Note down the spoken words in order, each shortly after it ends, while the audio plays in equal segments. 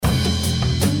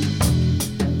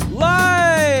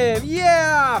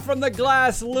from the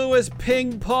Glass Lewis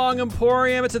Ping Pong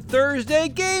Emporium. It's a Thursday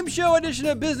game show edition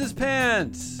of Business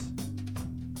Pants.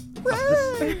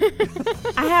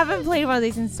 I haven't played one of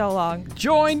these in so long.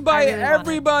 Joined by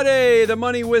everybody. The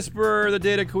Money Whisperer, the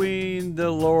Data Queen, the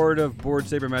Lord of Board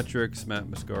Sabermetrics, Matt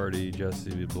Muscardi,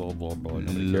 Jesse, blah, blah, blah.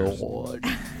 Nobody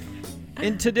cares.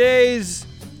 In today's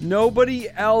Nobody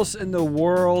Else in the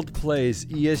World Plays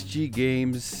ESG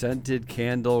Games scented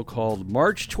candle called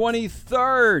March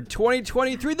 23rd,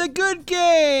 2023, The Good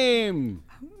Game.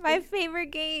 My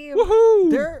favorite game.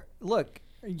 Woohoo! Look,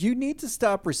 you need to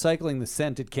stop recycling the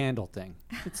scented candle thing.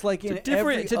 It's like It's a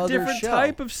different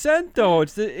type of scent, though.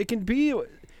 It can be.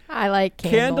 I like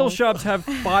candles. Candle shops have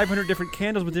 500 different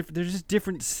candles, but they're just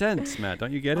different scents, Matt.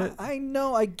 Don't you get it? I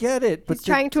know, I get it. But He's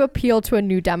trying to appeal to a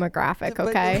new demographic,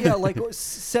 okay? Yeah, like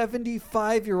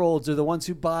 75-year-olds are the ones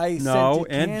who buy scented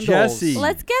and candles. Jesse.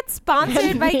 Let's get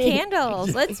sponsored by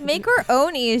candles. Let's make our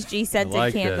own ESG scented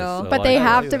like candle. But they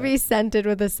have to be scented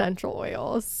with essential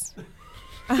oils.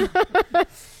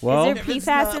 Well, is there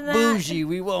PFAS in that? Bougie,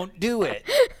 we won't do it.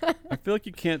 I feel like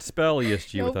you can't spell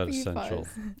ESG No without PFAS. essential.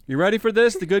 You ready for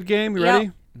this? The Good Game? You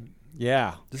ready?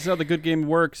 Yeah. This is how the Good Game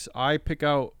works. I pick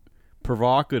out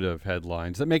provocative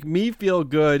headlines that make me feel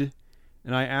good,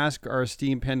 and I ask our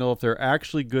esteemed panel if they're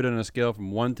actually good on a scale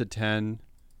from 1 to 10.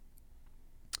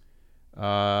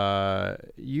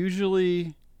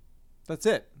 Usually... That's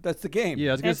it. That's the game. Yeah,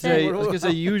 I was That's gonna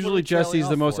say usually Jesse's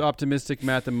the most for? optimistic,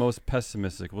 Matt the most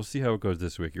pessimistic. We'll see how it goes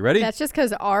this week. You ready? That's just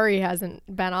because Ari hasn't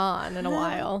been on in a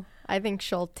while. I think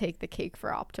she'll take the cake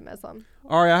for optimism.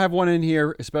 All right, I have one in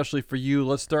here, especially for you.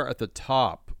 Let's start at the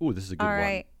top. Ooh, this is a good All one.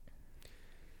 right.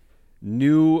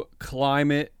 New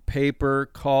climate paper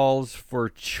calls for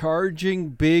charging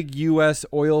big U.S.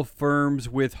 oil firms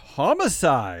with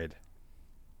homicide.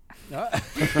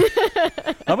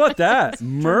 How about that?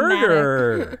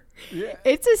 Murder. Yeah.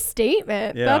 It's a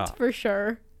statement, Yeah. that's for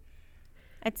sure.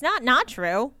 It's not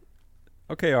true.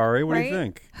 Okay, Ari, what do you Right?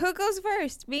 think? Who goes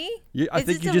first? Me? I Is think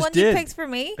this you the just one did. you picked for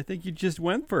me? I think you just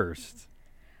went first.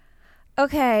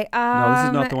 Okay. No, this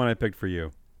is not the one I picked for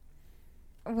you.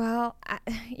 Well,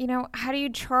 how do you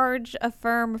charge a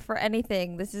firm for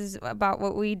anything? This is about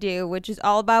what we do, which is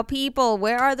all about people.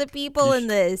 Where are the people in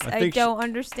this? I I think don't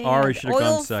understand. Ari should've gone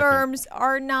Oil second. firms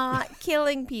are not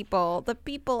killing people. The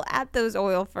people at those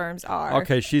oil firms are.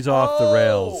 Okay, she's off the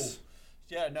rails.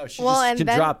 Yeah, no, she Well, just and can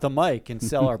then- drop the mic and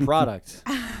sell our product.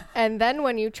 And then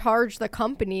when you charge the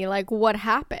company, like, what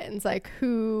happens? Like,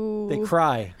 who... They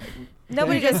cry.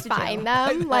 Nobody You goes just to jail. find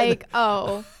them? Like,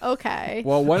 oh, okay.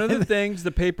 Well, one of the things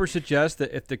the paper suggests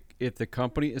that if the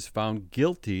company is found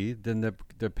guilty, then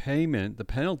the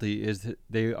penalty is that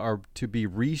they are to be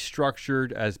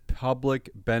restructured as public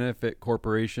benefit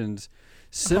corporations,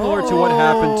 similar to what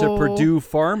happened to Purdue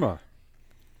Pharma.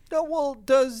 No, well,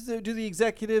 do the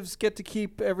executives get to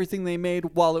keep everything they made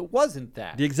while it wasn't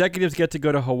that? The executives get to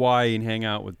go to Hawaii and hang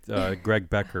out with Greg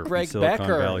Becker. Greg from Silicon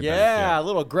Becker. Valley Yeah, a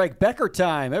little Greg Becker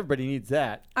time. Everybody needs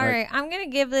that. All right, I'm going to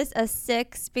give this a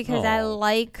 6 because I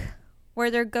like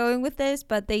where they're going with this,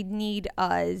 but they need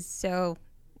us. So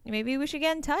maybe we should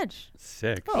get in touch.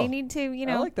 6. They need to,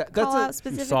 I like that. call That's out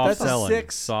specific soft people. selling.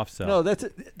 6. Soft sell. No,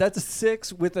 that's a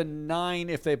 6 with a 9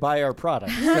 if they buy our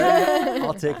product.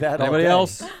 I'll take that. Anybody all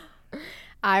day. else?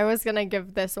 I was going to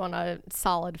give this one a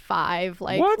solid 5.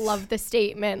 Like, What? love the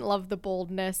statement, love the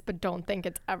boldness, but don't think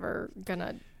it's ever going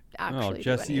to actually do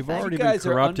Jesse, you've anything. already You been guys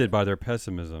are corrupted by their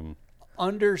pessimism.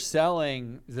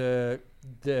 Underselling the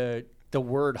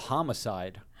word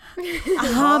homicide.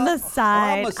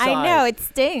 Homicide. I know, it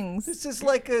stings. This is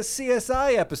like a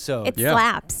CSI episode. It Yeah.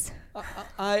 slaps.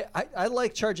 I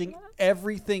like charging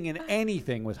everything and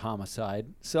anything with homicide,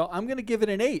 so I'm going to give it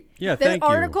an 8. Yeah, The thank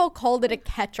article called it a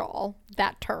catch-all,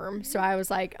 that term. So I was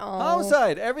like, oh.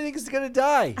 Homicide. Everything's going to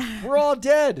die. We're all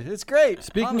dead. It's great. you.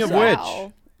 Speaking of Homicide.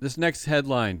 which, this next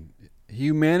headline,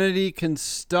 humanity can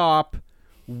stop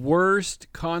worst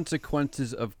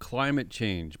consequences of climate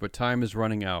change, but time is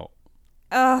running out.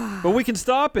 But we can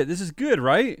stop it. This is good,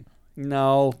 right?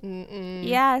 No.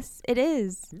 Yes, it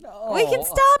is. No. We can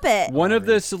stop it. One of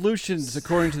the solutions,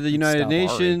 according to the United Stop, Ari.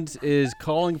 Nations, is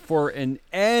calling for an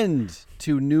end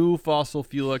to new fossil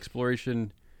fuel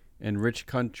exploration and rich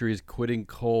countries quitting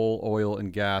coal, oil,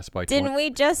 and gas by Didn't we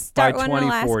just start one in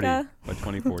 2040. Alaska? By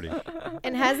 2040.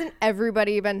 And hasn't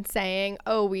everybody been saying,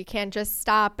 oh, we can't just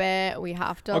stop it. We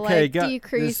have to, Okay,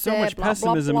 decrease there's so it, much blah, blah,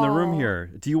 pessimism in the room blah.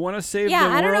 here. Do you want to save Yeah,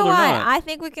 the I don't world know or why. not? I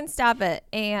think we can stop it.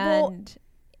 And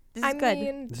this is good.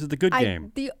 mean, This is the good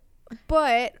game.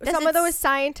 But Does some of it those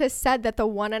scientists said that the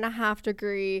 1.5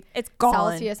 degree It's gone.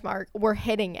 Celsius mark, we're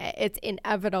hitting it. It's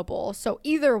inevitable. So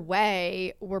either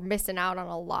way, we're missing out on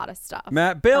a lot of stuff.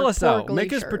 Matt, bail Our us poor out.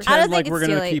 Make us glaciers. I don't pretend think like we're it's too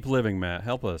going to late. keep living, Matt.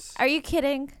 Help us. Are you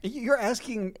kidding? You're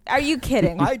asking. Are you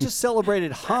kidding? I just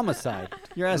celebrated homicide.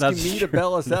 You're asking That's me true. to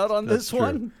bail us out on That's this true.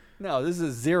 one? No, this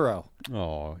is 0.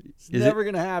 Oh, It's is never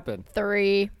going to happen.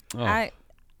 3. Oh.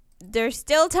 There's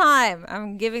still time.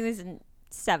 I'm giving this a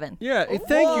 7. Yeah, thank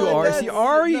you, What? Ari. See, That's-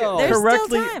 Ari no. There's still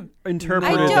correctly time.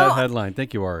 interpreted I that don't- headline.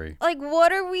 Thank you, Ari. Like,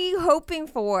 what are we hoping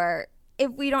for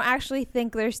if we don't actually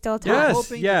think there's still time? Yes,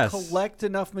 Hoping yes. to collect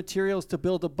enough materials to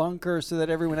build a bunker so that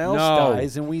everyone else No.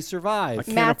 dies and we I survive.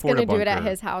 can't Matt's afford a gonna do it at bunker.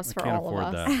 his house I for can't all of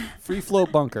afford us. that. Free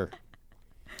float bunker.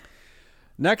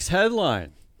 Next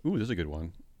headline. Ooh, this is a good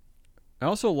one. I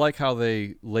also like how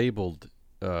they labeled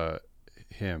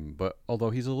him, but although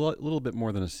he's a little bit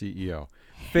more than a CEO.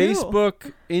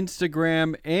 Facebook,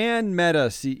 Instagram, and Meta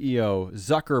CEO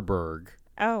Zuckerberg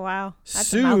Oh, wow. That's a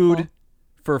sued mouthful.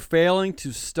 for failing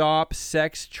to stop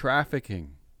sex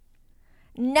trafficking.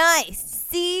 Nice.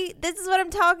 See, this is what I'm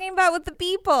talking about with the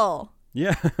people,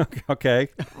 Yeah, okay,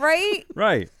 right?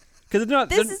 right. Because This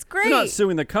they're is They're not great.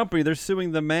 suing the company; they're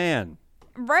suing the man.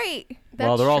 Right.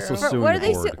 Well, they're also true. suing What the are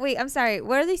they? board. Wait, I'm sorry.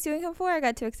 What are they suing him for? I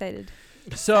got too excited.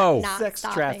 So Not Sex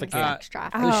stopping trafficking. Sex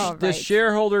trafficking. Oh, the right.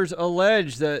 shareholders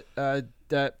allege that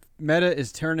that Meta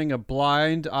is turning a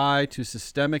blind eye to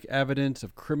systemic evidence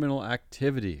of criminal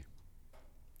activity.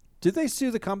 Did they sue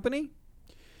the company?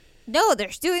 No,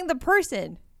 they're suing the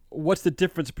person. What's the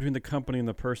difference between the company and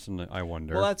the person, I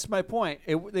wonder? Well, that's my point.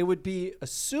 It would be a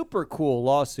super cool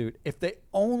lawsuit if they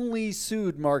only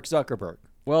sued Mark Zuckerberg.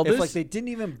 Well, if this- like they didn't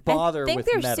even bother I think with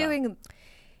they're Meta. suing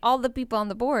all the people on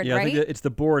the board, yeah, I right? think it's the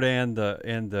board and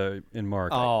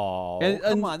Mark. Oh, And-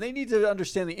 come and- on. They need to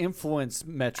understand the influence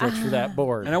metrics for that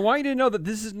board. And I want you to know that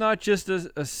this is not just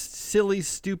a silly,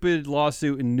 stupid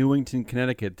lawsuit in Newington,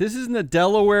 Connecticut. This is in the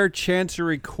Delaware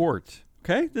Chancery Court.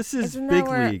 Okay, this is Isn't big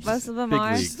that where leagues. most of them big are?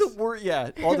 This leagues. is the word,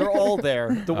 yeah. Oh, they're all there.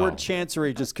 The Oh. word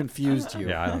chancery just confused you.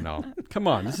 Yeah, I don't know. Come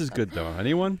on, this is good though.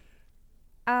 Anyone?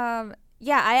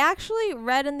 Yeah, I actually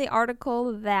read in the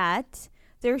article that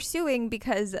they're suing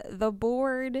because the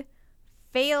board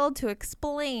failed to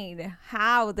explain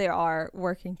how they are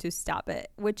working to stop it,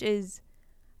 which is,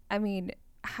 I mean,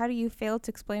 how do you fail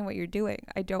to explain what you're doing?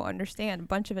 I don't understand. A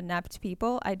bunch of inept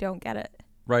people. I don't get it.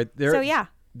 Right. So yeah,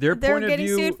 Their they're point of getting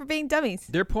view. sued for being dummies.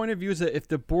 Their point of view is that if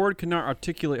the board cannot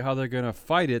articulate how they're going to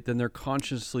fight it, then they're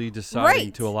consciously deciding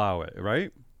Right. to allow it,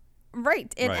 right?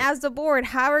 Right. And Right. as the board,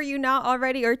 how are you not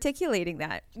already articulating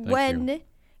that when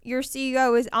your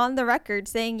CEO is on the record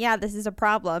saying, yeah, this is a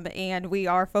problem and we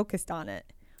are focused on it?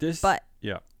 But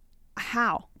yeah.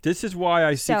 how? This is why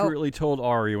I So- secretly told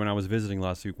Ari when I was visiting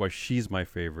last week why she's my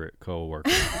favorite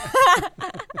coworker.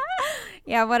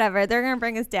 Yeah, whatever. They're going to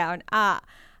bring us down.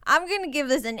 I'm going to give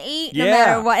this an 8 no Yeah.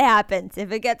 matter what happens.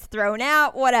 If it gets thrown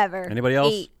out, whatever. Anybody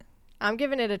else? 8. I'm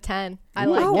giving it a 10. I Ooh,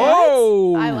 like it.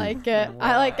 whoa! I like it.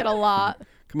 I like it a lot.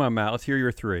 Come on, Matt. Let's hear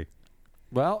your 3.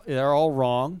 Well, they're all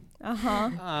wrong.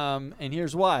 Uh-huh. And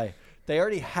here's why. They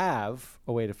already have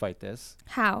a way to fight this.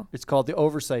 How? It's called the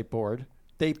Oversight Board.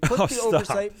 They put Oh, the stop.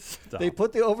 oversight. Stop. They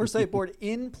put the oversight board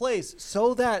in place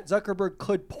so that Zuckerberg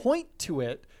could point to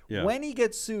it Yeah. when he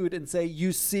gets sued and say,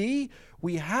 "You see,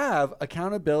 we have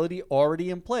accountability already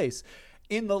in place."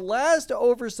 In the last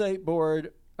oversight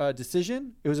board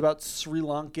decision, it was about Sri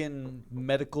Lankan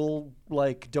medical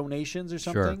donations or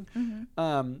Sure.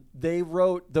 something. They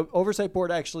wrote, the oversight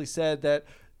board actually said that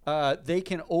they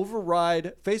can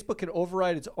override, Facebook can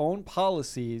override its own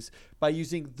policies by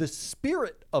using the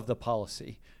spirit of the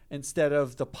policy instead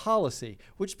of the policy,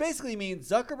 which basically means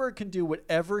Zuckerberg can do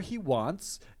whatever he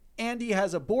wants, and he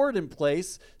has a board in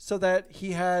place so that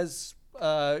he has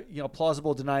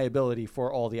plausible deniability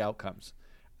for all the outcomes.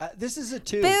 This is a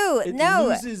 2. Boo, It no.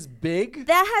 loses big.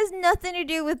 That has nothing to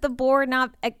do with the board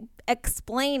not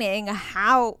explaining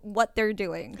what they're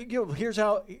doing. Here's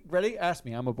how. Ready? Ask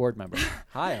me. I'm a board member.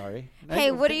 Hi, Ari. Hey,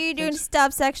 what are you doing to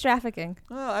stop sex trafficking?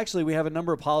 Well, actually, we have a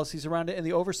number of policies around it, and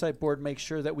the oversight board makes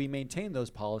sure that we maintain those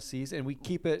policies and we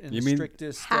keep it in You the mean-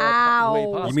 strictest How? way You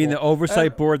possible. You mean the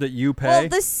oversight board that you pay? Well,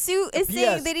 the suit is saying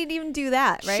Yes. they didn't even do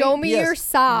that, right? Show me Yes, your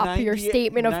SOP, your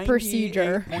statement of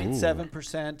procedure.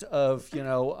 98.7% of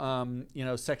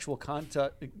sexual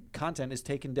content is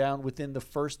taken down within the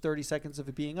first 30 seconds of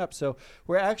it being up. So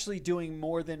we're actually doing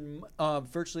more than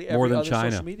virtually More every than other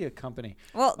China. social media company.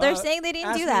 Well, they're saying they didn't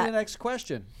ask do me that. the next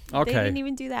question. Okay. They didn't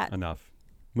even do that. Enough.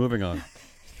 Moving on.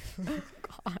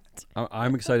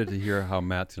 I'm excited to hear how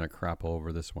Matt's going to crap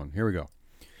over this one. Here we go.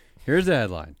 Here's the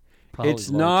headline. Probably It's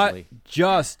not largely.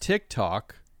 just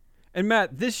TikTok And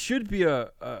Matt, this should be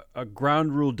a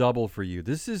ground rule double for you.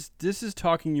 This is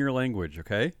talking your language,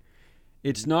 okay?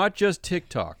 It's not just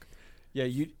TikTok. Yeah,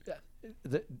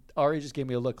 Ari just gave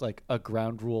me a look like a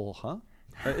ground rule, huh?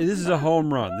 This is a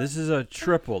home run. This is a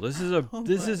triple. This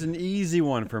is an easy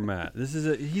one for Matt.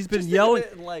 He's been yelling.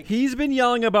 He's been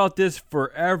yelling about this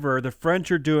forever. The French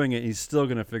are doing it. He's still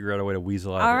going to figure out a way to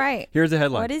weasel out of it. All right. Here's the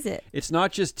headline. What is it? It's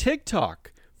not just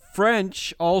TikTok.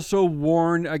 French also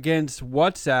warn against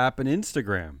WhatsApp and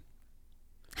Instagram.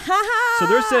 So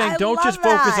they're saying don't just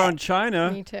focus on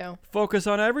China. Me too. Focus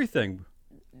on everything.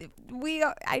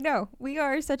 I know. We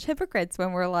are such hypocrites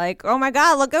when we're like, oh my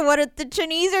God, look at what the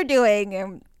Chinese are doing.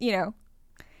 And,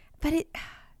 but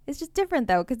it's just different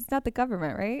though, because it's not the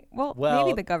government, right? Well,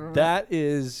 maybe the government. That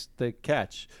is the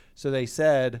catch. So they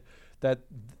said that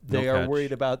they are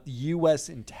worried about the U.S.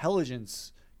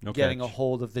 intelligence getting a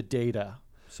hold of the data.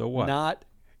 So what? Not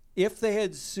if they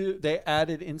had they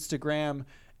added Instagram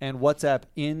and WhatsApp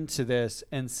into this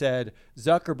and said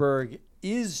Zuckerberg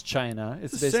is China.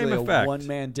 It's basically a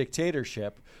one-man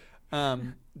dictatorship. But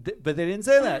they didn't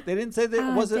say that. They didn't say that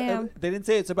it wasn't. They didn't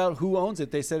say it's about who owns it.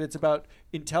 They said it's about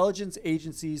intelligence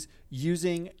agencies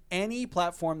using any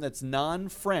platform that's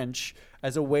non-French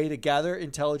as a way to gather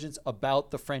intelligence about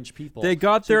the French people. They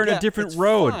got there in a different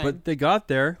road, but they got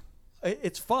there.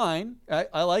 It's fine.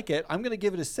 I like it. I'm going to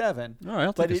give it a 7. All right,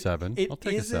 I'll take a 7. I'll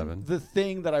take a 7. It isn't the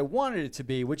thing that I wanted it to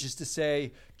be, which is to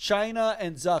say China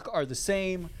and Zuck are the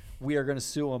same. We are going to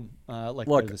sue them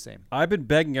they're the same. I've been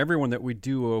begging everyone that we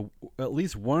do at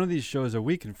least one of these shows a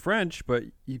week in French, but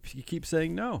you keep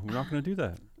saying no. We're not going to do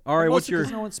that. Ari, what's your?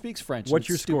 No one speaks French. What's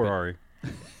your score, Ari?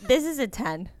 This is a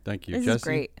 10. Thank you, This Jesse. is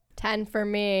great. 10 for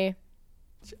me.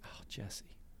 Oh, Jesse.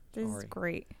 This is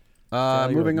great.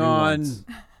 Moving on.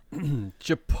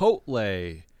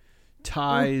 Chipotle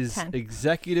ties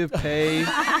executive pay.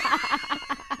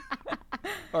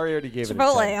 Ari already gave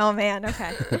Chipotle. it a 10. Oh man.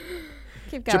 Okay.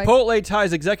 Keep going. Chipotle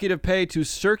ties executive pay to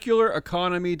circular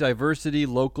economy, diversity,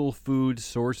 local food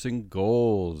sourcing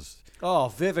goals.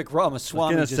 Oh, Vivek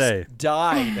Ramaswamy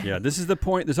died. Yeah, this is the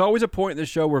point. There's always a point in the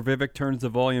show where Vivek turns the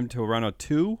volume to around a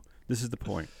 2. This is the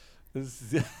point.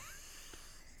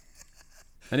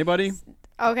 Anybody?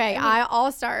 Okay,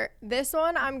 I'll start. This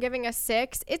one I'm giving a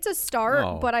 6. It's a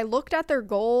start, but I looked at their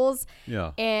goals,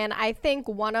 and I think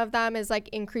one of them is like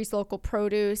increase local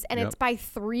produce, and it's by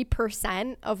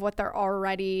 3% of what they're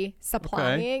already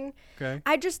supplying. Okay.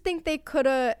 I just think they could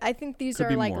have. I think these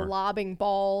are like more. lobbing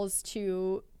balls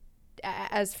to.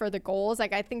 As for the goals,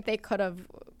 like I think they could have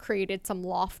created some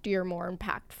loftier, more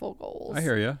impactful goals. I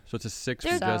hear you. So it's a 6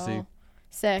 for Jesse.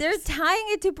 6. They're tying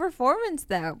it to performance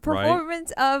though.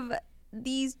 Performance of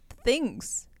these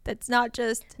things. That's not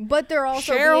just but they're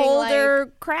also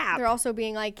shareholder crap. They're also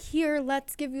being like, here,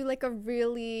 let's give you like a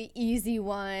really easy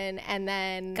one, and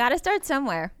then gotta start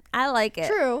somewhere. I like it.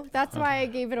 True. That's why I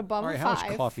gave it a bum Ari, 5. how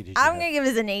much coffee did you I'm have? gonna give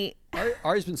this an 8.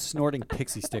 Ari's been snorting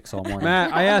pixie sticks all morning.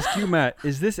 Matt, I asked you, Matt,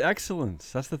 is this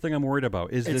excellence? That's the thing I'm worried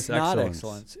about. Is this excellence? It's not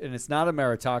excellence, and it's not a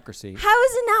meritocracy. How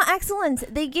is it not excellence?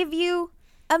 They give you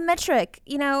a metric,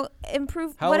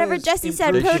 improve How whatever is Jesse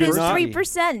said, They should produce not-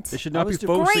 3%. They should not be Great.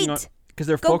 focusing on because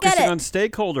they're Go get focusing it. on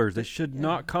stakeholders. They should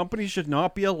not. Companies should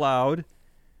not be allowed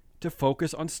to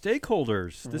focus on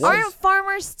stakeholders. Aren't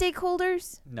farmers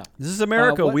stakeholders? No. This is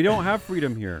America. We don't have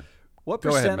freedom here. What Go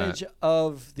ahead, percentage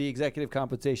of the executive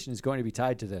compensation is going to be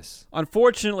tied to this?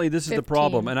 Unfortunately, this is the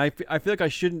problem, 15. and I feel like I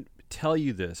shouldn't tell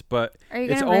you this, but Are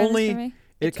you it's gonna ruin this only for me?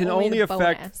 it can only only the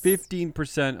affect bonus.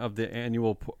 15% of the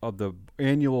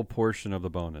annual portion of the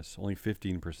bonus. Only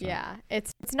 15%. Yeah,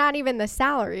 it's not even the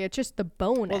salary; it's just the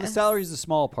bonus. Well, the salary is the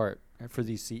small part for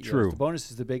these CEOs. True. The bonus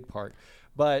is the big part.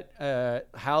 But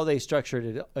how they structured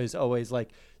it is always like,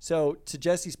 so to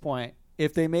Jesse's point,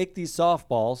 if they make these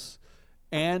softballs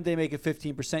and they make it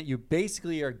 15%, you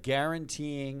basically are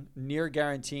near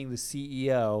guaranteeing the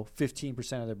CEO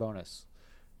 15% of their bonus,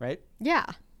 right? Yeah.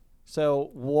 So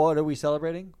what are we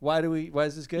celebrating? Why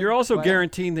is this good? You're also Why-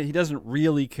 guaranteeing that he doesn't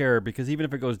really care because even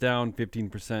if it goes down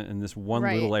 15% in this one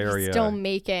Right. little area, He's still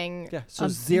making so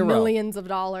zero. millions of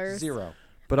dollars. 0.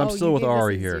 but I'm Oh, still you with gave this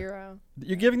Ari a here. 0.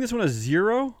 You're giving this one a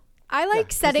 0? I like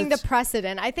 'cause setting the it's-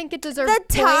 precedent. I think it deserves The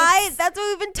tie? points. That's what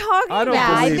we've been talking I don't about.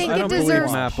 Yeah, I believe- think I it don't believe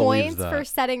deserves Matt believes points that. for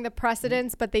setting the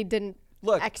precedents, but they didn't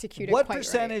Look, execute it what quite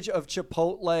percentage of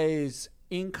Chipotle's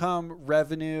income,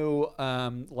 revenue,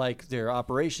 like their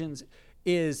operations,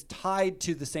 is tied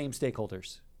to the same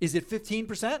stakeholders? Is it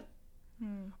 15%?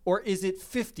 Or is it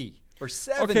 50? or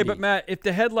 70. Okay, but Matt, if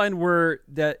the headline were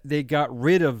that they got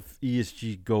rid of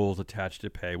ESG goals attached to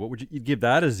pay, what would you'd give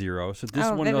that a 0? So this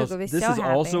this is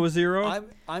also a 0.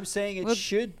 I'm saying it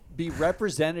should be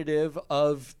representative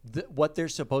of what they're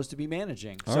supposed to be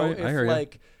managing. All so right, I hear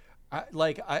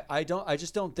if I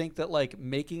just don't think that like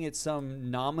making it some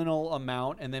nominal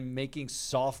amount and then making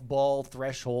softball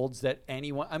thresholds that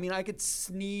anyone. I mean, I could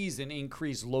sneeze and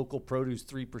increase local produce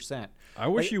 3%. I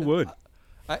wish you would.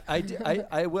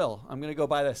 I will. I'm going to go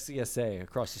buy the CSA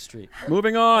across the street.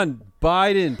 Moving on,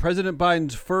 President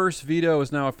Biden's first veto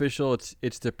is now official.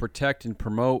 It's to protect and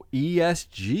promote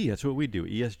ESG. That's what we do,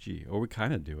 ESG, or we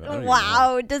kind of do it.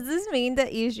 Wow, does this mean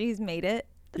that ESG's made it?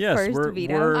 Yes, we're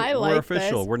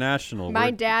official. This. We're national.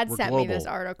 My dad we're sent global. me this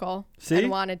article See? and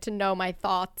wanted to know my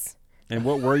thoughts. And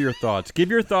what were your thoughts? Give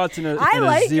your thoughts in a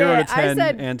 0 to 10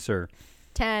 answer.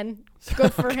 10.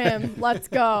 Good for him. Let's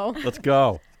go. Let's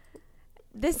go.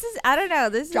 This is, I don't know.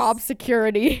 This job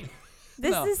security.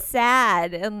 This is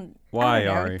sad. And why,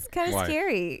 Ari? It's kind of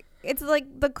scary. It's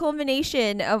like the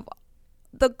culmination of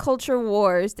the culture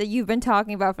wars that you've been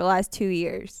talking about for the last 2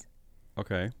 years.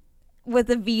 Okay. With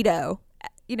a veto,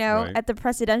 at the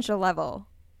presidential level.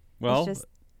 Well,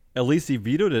 at least he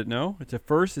vetoed it, no? It's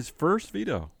his first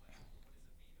veto.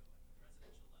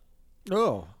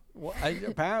 Oh. Well,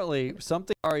 apparently,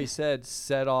 something Ari said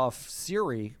set off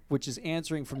Siri, which is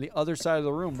answering from the other side of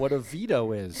the room what a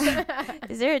veto is.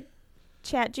 Is there a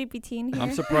chat GPT in here?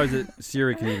 I'm surprised that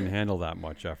Siri can even handle that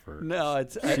much effort. No,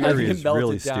 Siri is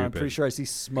really stupid. I'm pretty sure I see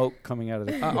smoke coming out of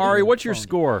the Ari, what's your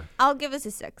score? I'll give us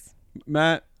a 6.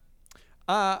 Matt?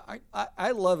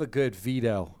 I love a good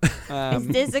veto. Is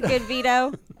this a good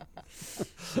veto?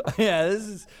 Yeah,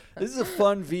 this is a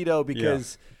fun veto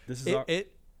because this is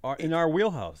in our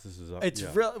wheelhouse. This is it's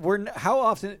real. How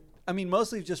often? I mean,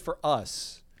 mostly just for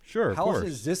us. Sure. How often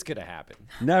is this gonna happen?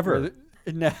 Never.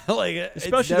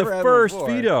 Especially the first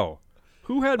veto.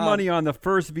 Who had money on the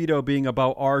first veto being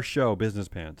about our show, Business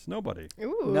Pants? Nobody.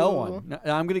 Ooh. No one. No,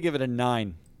 I'm gonna give it a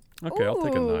 9. Okay, I'll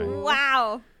take a 9.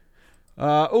 Wow.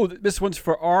 This one's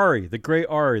for Ari, the great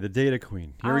Ari, the data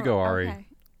queen. Here we go, Ari. Okay.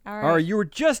 All right. Ari, you were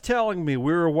just telling me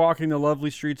we were walking the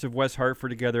lovely streets of West Hartford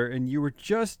together, and you were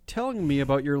just telling me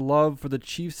about your love for the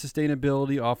chief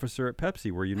sustainability officer at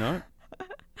Pepsi, were you not?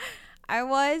 I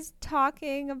was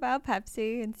talking about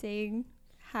Pepsi and saying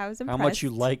how much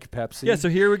you like Pepsi. Yeah, so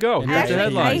here we go. Here's the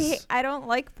headline. I don't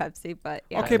like Pepsi, but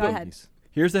okay, go ahead.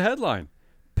 Here's the headline.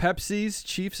 Pepsi's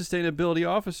chief sustainability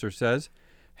officer says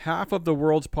half of the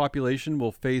world's population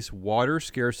will face water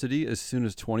scarcity as soon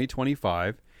as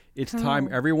 2025. It's time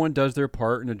everyone does their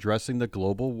part in addressing the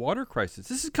global water crisis.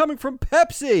 This is coming from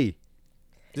Pepsi.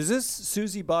 Is this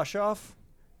Susie Boshoff?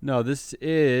 No, this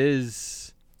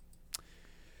is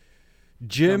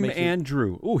Jim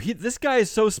Andrew. Oh, this guy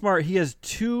is so smart. He has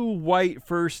 2 white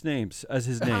first names as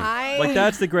his name. Like,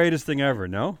 that's the greatest thing ever,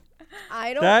 no?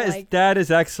 I don't that is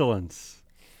excellence.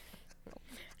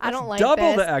 I don't like double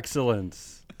this. The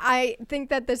excellence. I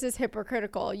think that this is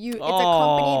hypocritical. It's a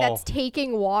company that's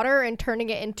taking water and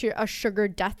turning it into a sugar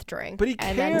death drink. But he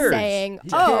and cares. then saying,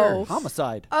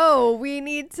 homicide. Oh, we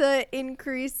need to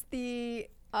increase the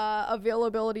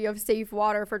availability of safe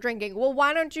water for drinking. Well,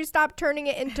 why don't you stop turning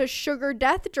it into sugar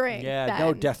death drink? Yeah, then?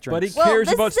 no death drink. But he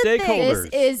cares about stakeholders.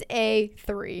 This is a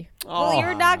 3. Well,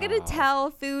 you're not going to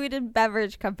tell food and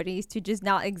beverage companies to just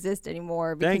not exist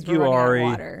anymore because we're running Ari. out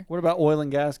of water. What about oil and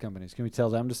gas companies? Can we tell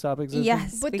them to stop existing?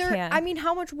 Yes, but we can. I mean,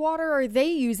 how much water are they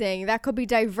using that could be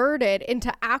diverted into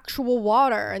actual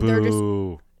water? And they're just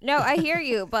No, I hear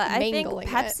you, but I think Mangling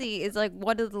Pepsi is like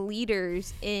one of the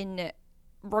leaders in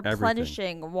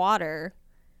replenishing water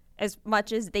as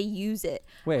much as they use it.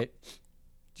 Wait,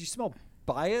 do you smell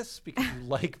bias because you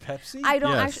like Pepsi? I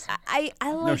don't Yes. actually.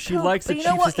 I like. No, she Coke, likes the but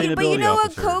chief sustainability But you know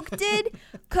officer. what Coke did?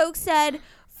 Coke said,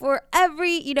 for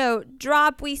every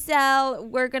drop we sell,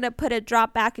 we're gonna put a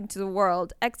drop back into the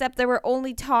world. Except they were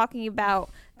only talking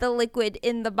about the liquid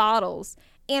in the bottles.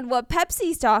 And what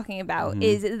Pepsi's talking about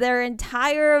is their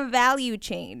entire value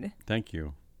chain. Thank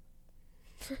you.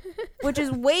 Which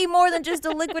is way more than just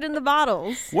a liquid in the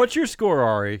bottles. What's your score,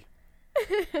 Ari?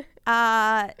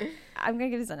 I'm gonna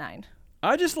give this a 9.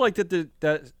 I just like that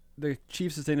the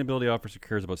chief sustainability officer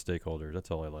cares about stakeholders.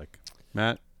 That's all I like.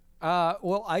 Matt?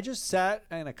 Well, I just sat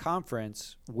in a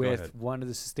conference with one of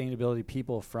the sustainability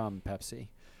people from Pepsi.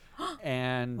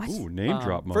 And name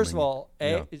drop moment. First of all,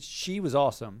 she was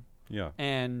awesome. Yeah.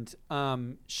 And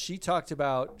she talked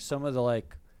about some of the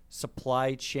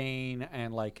supply chain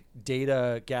and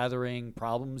data gathering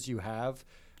problems you have.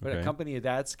 But a company of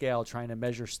that scale trying to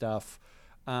measure stuff,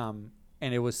 and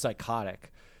it was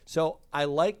psychotic. So I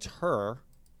liked her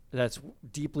that's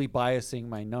deeply biasing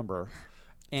my number.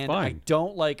 And I fine.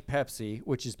 don't like Pepsi,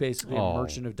 which is basically a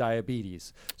merchant of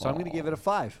diabetes. So I'm going to give it a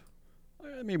 5.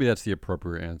 Maybe that's the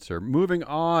appropriate answer. Moving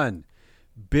on.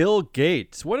 Bill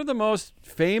Gates, one of the most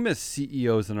famous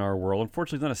CEOs in our world.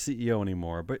 Unfortunately, he's not a CEO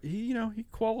anymore, but he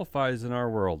qualifies in our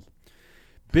world.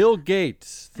 Bill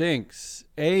Gates thinks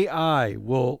AI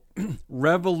will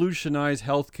revolutionize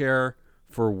healthcare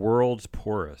for world's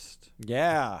poorest.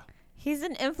 Yeah. He's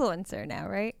an influencer now,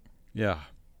 right? Yeah.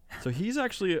 So he had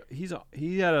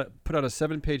put out a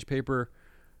 7-page paper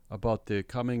about the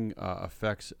coming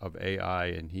effects of AI,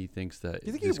 and he thinks that. Do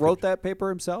you think he wrote that paper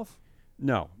himself?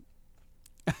 No.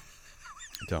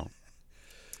 Don't.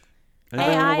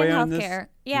 AI weigh in on this? healthcare.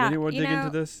 Yeah. Anyone dig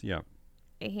into this? Yeah.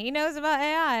 He knows about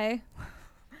AI,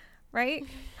 right?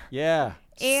 Yeah.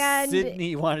 And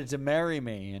Sydney wanted to marry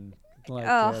me and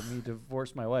me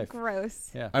divorce my wife.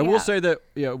 Gross. Yeah. I will say that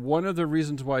one of the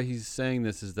reasons why he's saying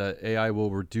this is that AI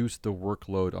will reduce the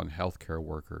workload on healthcare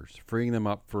workers, freeing them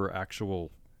up for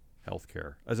actual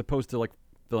healthcare, as opposed to like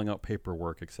filling out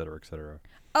paperwork, et cetera, et cetera.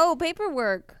 Oh,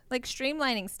 paperwork, like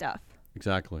streamlining stuff.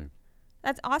 Exactly.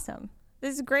 That's awesome.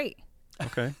 This is great.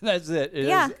 Okay. That's it. You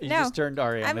just turned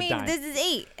Ari on the dime. This is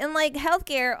 8. And like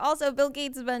healthcare, also Bill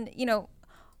Gates has been,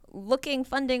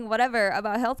 funding whatever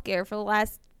about healthcare for the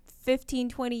last 15,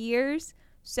 20 years.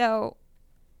 So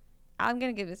I'm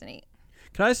going to give this an 8.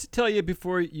 Can I tell you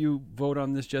before you vote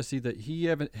on this, Jesse, that he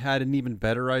had an even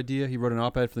better idea? He wrote an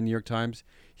op-ed for the New York Times.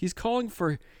 He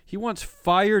wants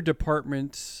fire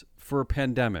departments for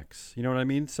pandemics. You know what I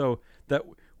mean? So that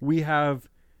we have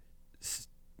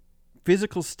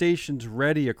physical stations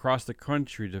ready across the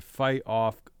country to fight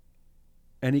off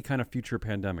any kind of future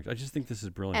pandemics. I just think this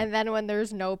is brilliant. And then when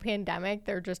there's no pandemic,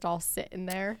 they're just all sitting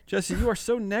there. Jesse, you are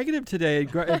so negative today.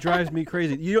 It drives me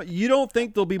crazy. You don't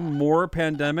think there'll be more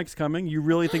pandemics coming? You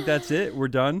really think that's it? We're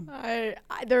done?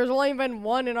 There's only been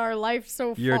one in our life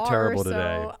so far. You're terrible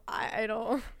today. So I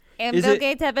don't. And Bill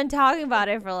Gates had been talking about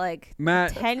it for like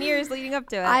 10 years leading up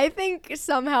to it. I think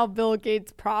somehow Bill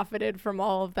Gates profited from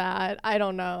all of that. I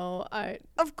don't know.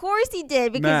 Of course he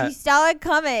did, because he saw it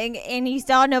coming and he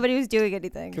saw nobody was doing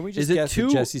anything. Can we just guess that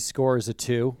Jesse's score is a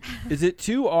 2? Is it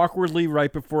too awkwardly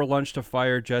right before lunch to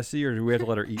fire Jesse, or do we have to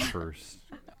let her eat first?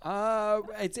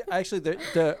 It's actually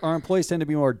our employees tend to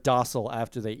be more docile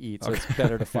after they eat, so it's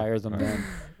better to fire them then.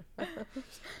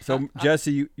 So,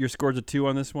 Jesse, your score's a 2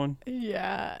 on this one?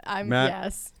 Yeah,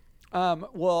 yes.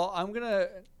 Well, I'm going to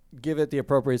give it the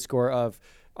appropriate score of,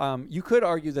 you could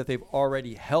argue that they've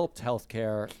already helped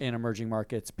healthcare in emerging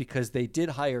markets because they did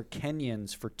hire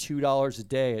Kenyans for $2 a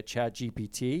day at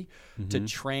ChatGPT to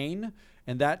train.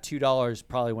 And that $2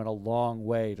 probably went a long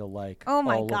way to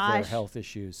all of their health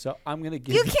issues. So I'm going to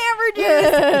give you can't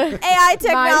reduce AI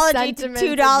technology to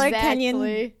 $2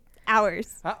 Kenyan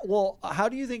hours. How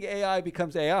do you think AI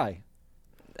becomes AI?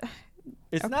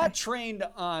 It's not trained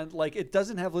on, it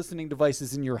doesn't have listening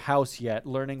devices in your house yet,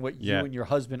 learning what you and your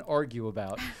husband argue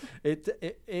about.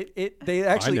 They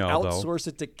actually outsource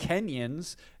it to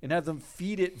Kenyans and have them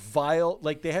feed it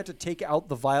they had to take out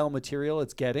the vile material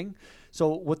it's getting. So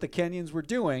what the Kenyans were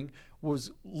doing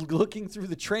was looking through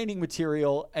the training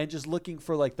material and just looking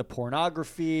for the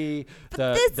pornography.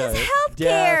 But this is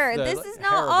healthcare. This is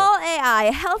not all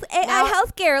AI.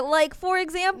 Healthcare. For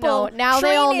example, now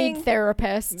they all need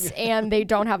therapists and they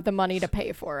don't have the money to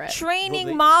pay for it.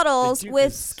 Training models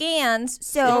with scans.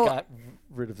 So they got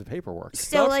rid of the paperwork.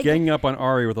 Stop ganging up on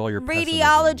Ari with all your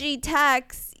radiology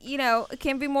techs.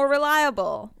 Can be more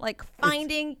reliable.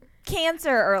 Finding cancer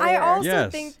earlier. I also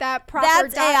think that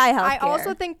that's AI healthcare. I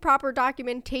also think proper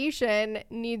documentation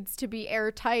needs to be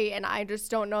airtight, and I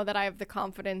just don't know that I have the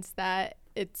confidence that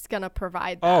it's gonna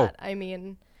provide that. I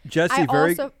mean, Jesse,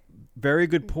 very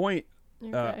good point.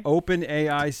 Okay.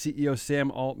 OpenAI CEO Sam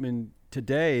Altman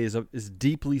today is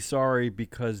deeply sorry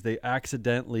because they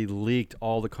accidentally leaked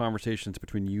all the conversations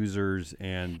between users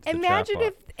and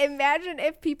imagine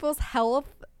if people's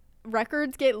health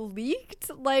records get leaked.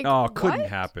 Couldn't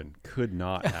happen. Could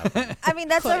not happen. I mean,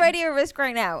 that's already a risk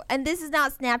right now. And this is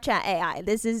not Snapchat AI.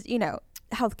 This is,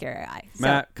 healthcare AI.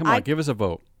 Matt, come on, give us a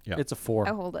vote. Yeah. It's a 4.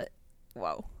 I hold it.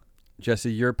 Whoa.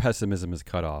 Jesse, your pessimism is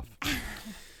cut off.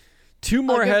 2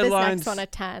 more headlines. This next one a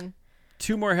 10.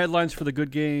 2 more headlines for the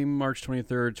good game, March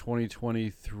 23rd,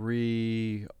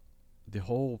 2023. The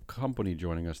whole company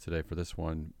joining us today for this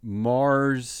one.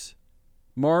 Mars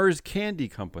Candy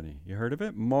Company. You heard of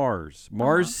it? Mars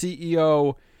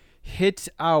CEO hits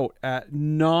out at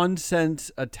nonsense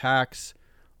attacks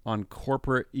on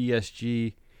corporate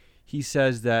ESG. He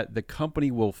says that the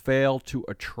company will fail to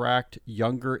attract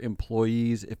younger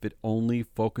employees if it only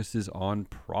focuses on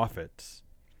profits.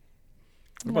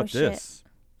 What about this?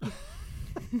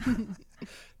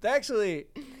 Actually,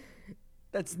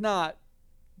 that's not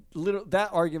little. That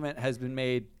argument has been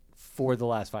made for the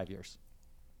last 5 years.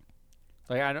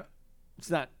 Like I don't. It's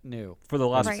not new. For the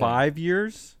last 5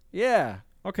 years? Yeah.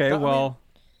 Okay. Well,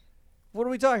 what are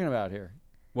we talking about here?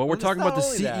 Well, we're talking about the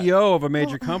CEO of a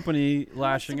major company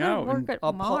lashing out.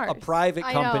 A private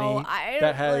company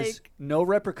that has no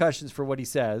repercussions for what he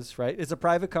says, right? It's a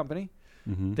private company.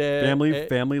 Mm-hmm.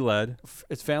 Family-led.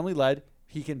 It's family-led.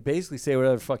 He can basically say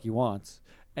whatever the fuck he wants.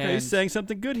 And he's saying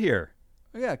something good here.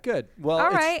 Yeah, good. Well,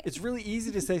 it's really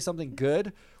easy to say something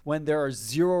good when there are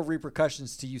zero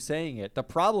repercussions to you saying it. The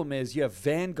problem is you have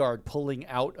Vanguard pulling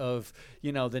out of,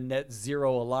 the net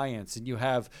zero alliance, and you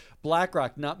have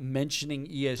BlackRock not mentioning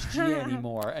ESG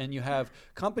anymore, and you have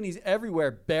companies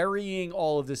everywhere burying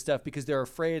all of this stuff because they're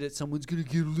afraid that someone's going to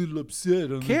get a little upset.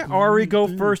 Can't Ari go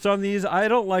first on these? I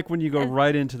don't like when you go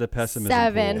right into the pessimism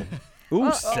 7. Pool.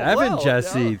 Ooh, 7,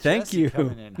 Jesse. Thank you.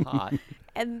 Coming in hot.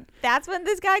 And that's when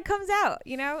this guy comes out.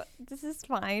 This is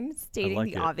fine. Stating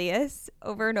the obvious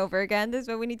over and over again. This is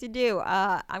what we need to do.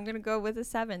 I'm going to go with a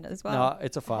 7 as well. No,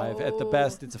 it's a 5. At the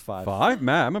best, it's a 5. 5?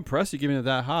 Matt, I'm impressed you giving it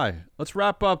that high. Let's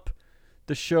wrap up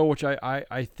the show, which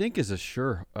I think is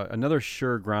another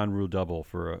sure ground rule double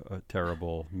for a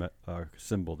terrible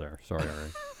symbol there. Sorry,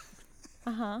 Ari.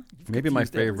 Uh-huh. Maybe my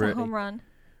favorite. It's a home run.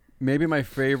 Maybe my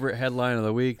favorite headline of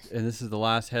the week, and this is the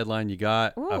last headline you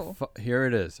got. Here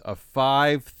it is. A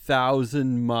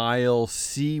 5,000-mile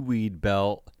seaweed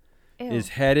belt is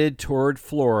headed toward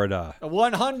Florida.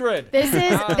 100. This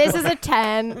is a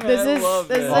 10. This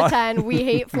is a 10. We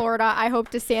hate Florida. I hope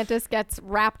DeSantis gets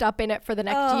wrapped up in it for the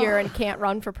next year and can't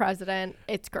run for president.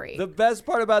 It's great. The best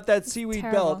part about that seaweed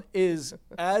belt is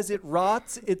as it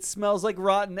rots, it smells like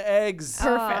rotten eggs.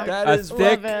 Perfect.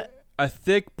 Love it. A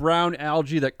thick brown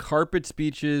algae that carpets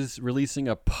beaches, releasing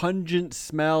a pungent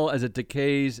smell as it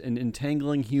decays and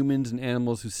entangling humans and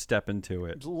animals who step into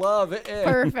it. Love it.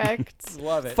 Perfect.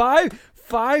 Love it.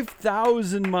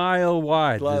 5,000 mile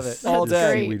wide. Love it. All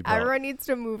day. Everyone needs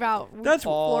to move out. That's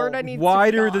Florida needs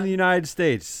wider to be than the United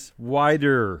States.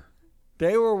 Wider.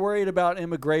 They were worried about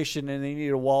immigration and they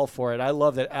needed a wall for it. I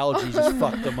love that algae just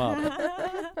fucked them up.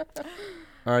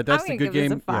 All right, that's the good game.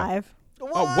 This a 5. Yeah.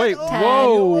 Oh, wait. 10.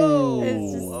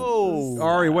 Whoa.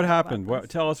 Ari, what happened?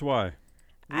 Tell us why.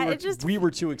 We were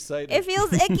too excited. It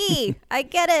feels icky. I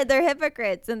get it. They're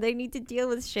hypocrites and they need to deal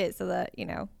with shit so that,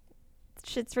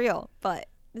 shit's real. But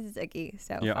this is icky.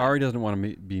 So yeah, Ari doesn't want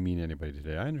to be mean to anybody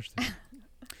today. I understand.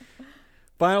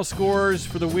 Final scores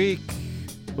for the week.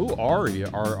 Ooh, Ari,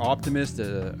 our optimist,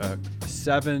 a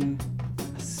 7.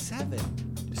 A 7?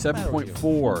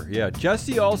 7.4. Yeah.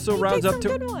 Jesse also rounds up to.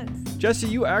 Good ones. Jesse,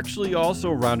 you actually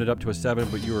also rounded up to a 7,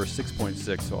 but you were a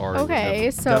 6.6. So Ari,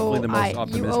 definitely the most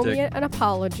optimistic. You owe me an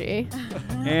apology.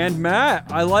 And Matt,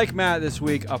 I like Matt this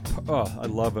week. I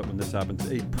love it when this happens.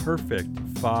 A perfect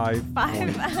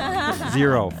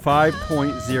 5.0.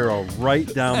 5.0, right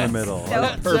down the middle.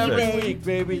 So perfect. Every week,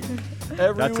 baby.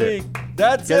 Every That's week. it.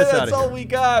 That's Get it. us That's outta all here. we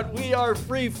got. We are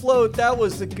free float. That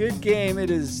was a good game. It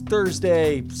is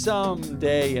Thursday,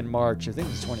 someday in March. I think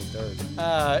it's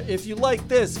 23rd. If you like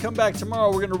this, come back tomorrow.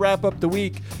 We're going to wrap up the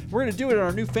week. We're going to do it in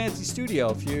our new fancy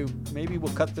studio. Maybe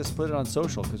we'll cut this, put it on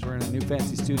social because we're in a new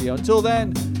fancy studio. Until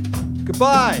then,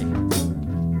 goodbye.